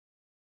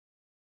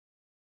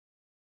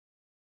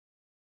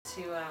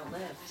to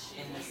live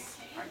in this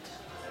part of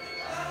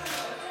town.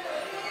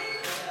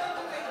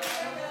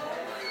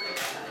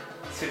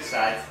 Switch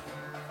sides.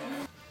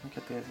 Look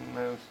at these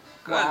moves.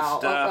 Good Wow.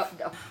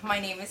 stuff.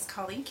 My name is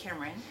Colleen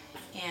Cameron,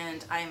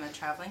 and I am a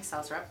traveling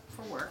sales rep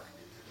for work.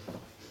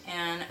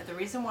 And the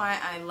reason why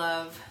I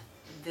love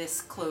this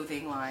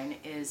clothing line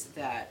is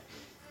that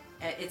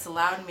it's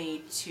allowed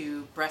me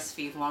to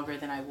breastfeed longer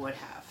than I would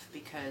have,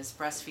 because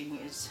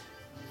breastfeeding is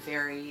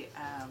very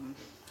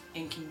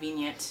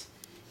inconvenient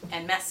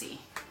and messy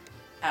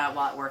while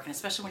at work, and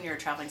especially when you're a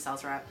traveling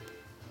sales rep.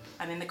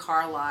 I'm in the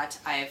car a lot.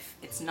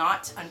 It's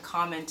not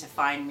uncommon to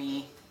find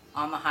me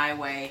on the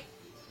highway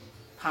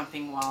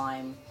pumping while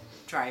I'm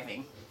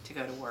driving to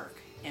go to work,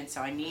 and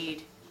so I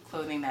need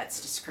clothing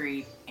that's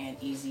discreet and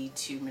easy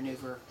to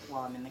maneuver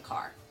while I'm in the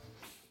car.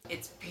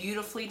 It's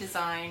beautifully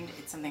designed.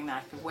 It's something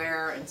that I could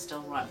wear and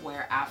still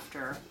wear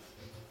after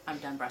I'm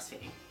done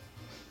breastfeeding.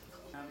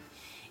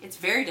 It's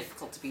very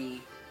difficult to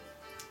be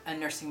a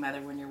nursing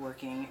mother when you're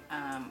working.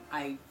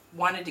 I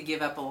wanted to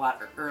give up a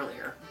lot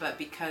earlier, but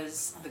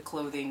because the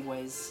clothing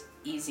was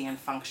easy and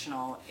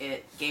functional,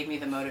 it gave me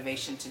the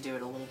motivation to do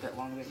it a little bit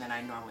longer than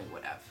I normally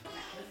would have.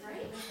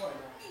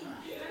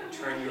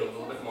 Turn you a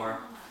little bit more.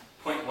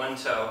 Point one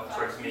toe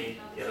towards me,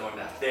 the other one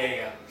back. There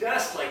you go.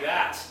 Just like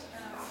that.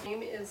 My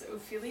name is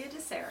Ophelia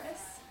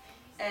DeSaris,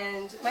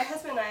 and my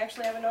husband and I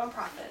actually have a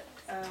nonprofit,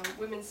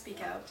 Women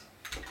Speak Out,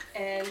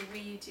 and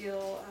we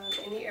deal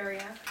in the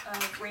area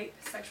of rape,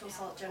 sexual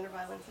assault, gender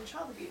violence, and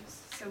child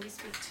abuse. So we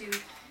speak to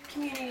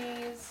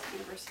communities,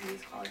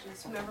 universities,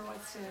 colleges, whoever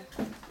wants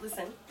to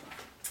listen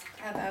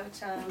about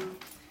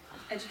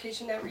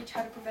education outreach,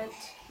 how to prevent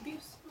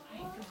abuse.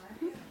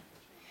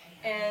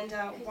 And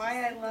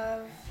why I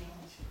love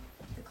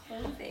the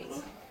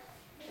clothing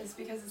is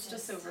because it's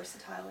just so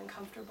versatile and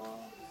comfortable.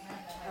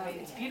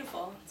 It's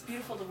beautiful. It's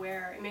beautiful to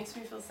wear. It makes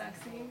me feel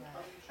sexy.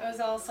 I was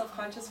all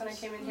self-conscious when I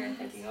came in here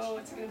thinking, oh,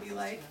 what's it going to be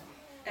like?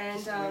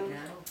 And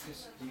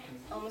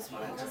almost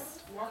want to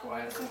just walk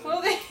away with some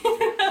clothing.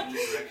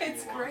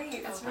 It's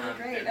great. It's really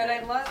great. And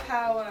I love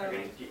how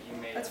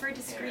it's very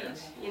discreet.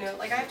 You know,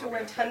 like I have to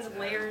wear tons of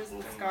layers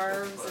and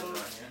scarves and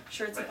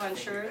shirts upon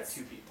shirts.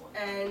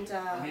 And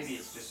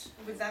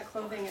with that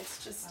clothing,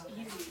 it's just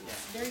easy.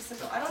 It's very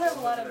simple. I don't have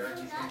a lot of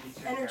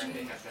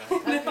energy.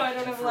 No, I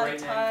don't have a lot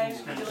of time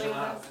dealing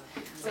with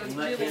this. So it's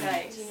really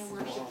nice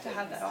to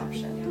have that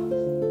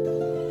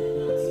option.